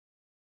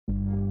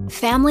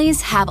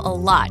Families have a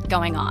lot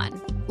going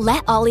on.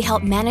 Let Ollie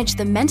help manage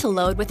the mental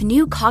load with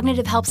new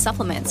cognitive help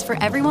supplements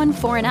for everyone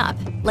 4 and up,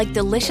 like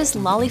delicious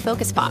Lolly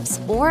Focus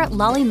Pops or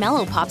Lolly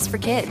Mellow Pops for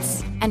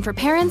kids. And for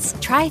parents,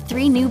 try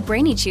 3 new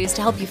Brainy Chews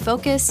to help you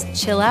focus,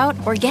 chill out,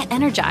 or get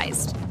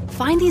energized.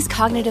 Find these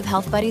cognitive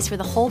health buddies for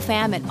the whole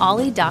fam at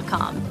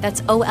ollie.com.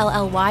 That's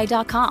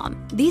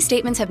OLLY.com. These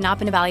statements have not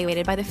been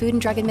evaluated by the Food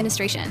and Drug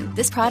Administration.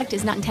 This product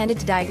is not intended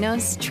to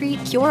diagnose,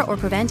 treat, cure, or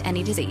prevent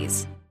any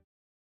disease.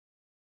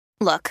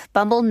 Look,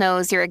 Bumble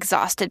knows you're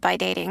exhausted by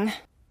dating.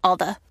 All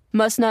the,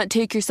 must not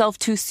take yourself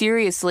too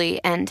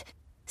seriously, and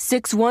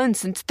 6'1"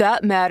 since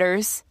that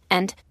matters,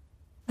 and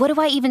what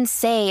do I even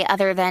say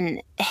other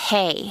than,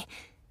 hey?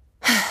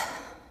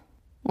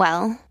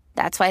 Well,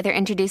 that's why they're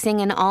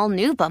introducing an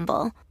all-new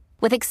Bumble,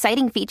 with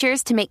exciting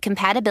features to make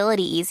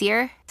compatibility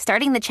easier,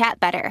 starting the chat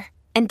better,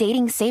 and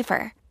dating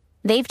safer.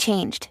 They've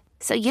changed,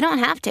 so you don't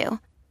have to.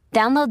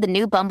 Download the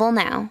new Bumble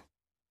now.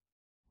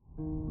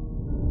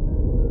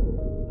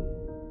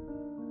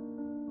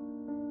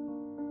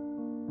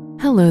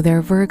 Hello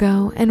there,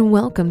 Virgo, and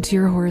welcome to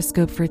your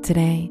horoscope for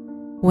today,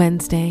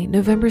 Wednesday,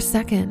 November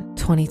 2nd,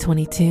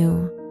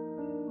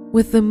 2022.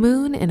 With the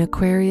moon in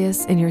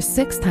Aquarius in your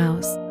 6th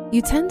house,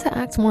 you tend to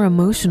act more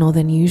emotional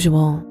than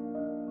usual.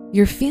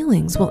 Your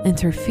feelings will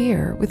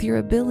interfere with your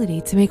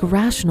ability to make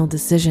rational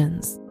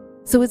decisions,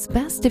 so it's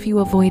best if you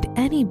avoid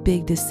any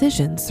big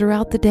decisions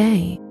throughout the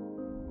day.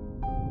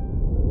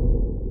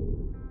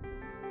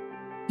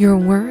 Your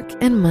work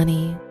and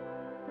money.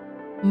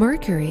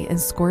 Mercury in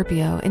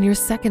Scorpio in your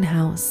 2nd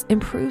house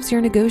improves your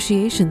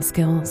negotiation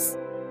skills.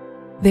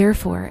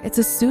 Therefore, it's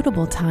a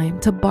suitable time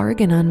to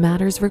bargain on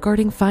matters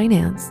regarding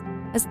finance,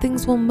 as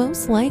things will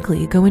most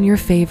likely go in your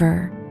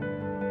favor.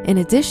 In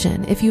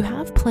addition, if you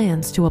have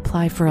plans to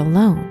apply for a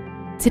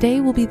loan,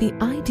 today will be the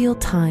ideal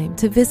time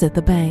to visit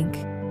the bank.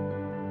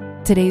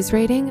 Today's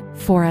rating,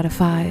 4 out of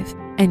 5,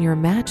 and your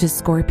match is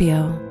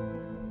Scorpio.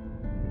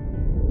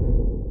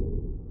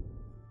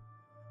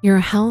 Your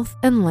health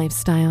and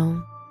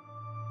lifestyle.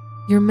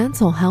 Your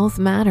mental health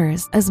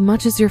matters as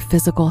much as your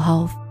physical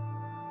health.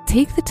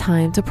 Take the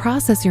time to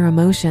process your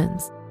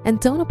emotions and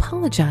don't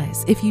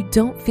apologize if you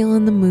don't feel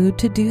in the mood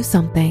to do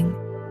something.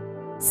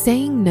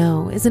 Saying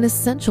no is an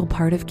essential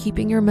part of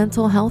keeping your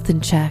mental health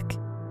in check.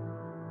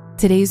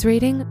 Today's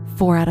rating,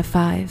 4 out of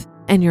 5,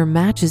 and your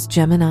match is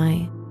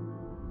Gemini.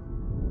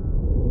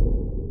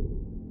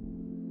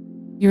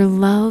 Your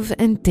love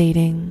and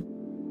dating.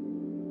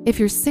 If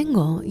you're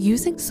single,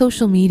 using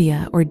social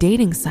media or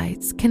dating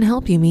sites can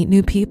help you meet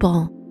new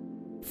people.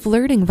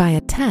 Flirting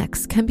via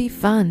text can be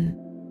fun.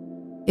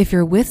 If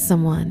you're with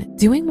someone,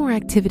 doing more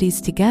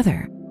activities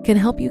together can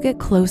help you get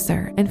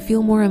closer and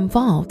feel more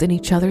involved in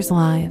each other's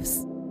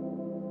lives.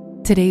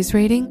 Today's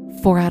rating,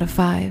 4 out of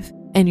 5,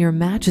 and your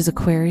match is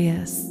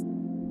Aquarius.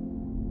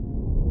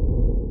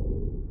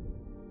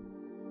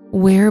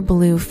 Wear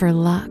blue for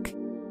luck.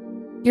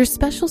 Your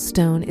special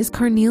stone is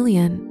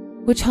carnelian,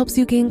 which helps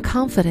you gain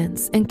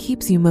confidence and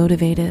keeps you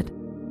motivated.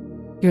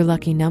 Your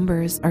lucky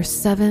numbers are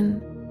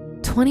 7,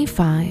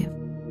 25,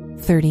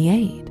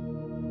 38,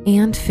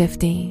 and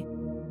 50.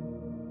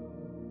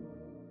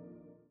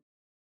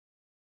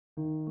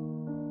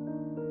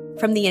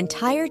 From the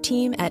entire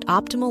team at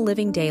Optimal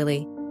Living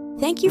Daily,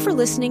 thank you for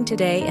listening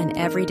today and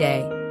every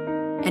day.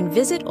 And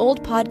visit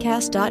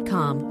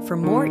oldpodcast.com for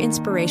more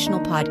inspirational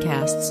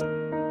podcasts.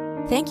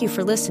 Thank you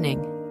for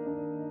listening.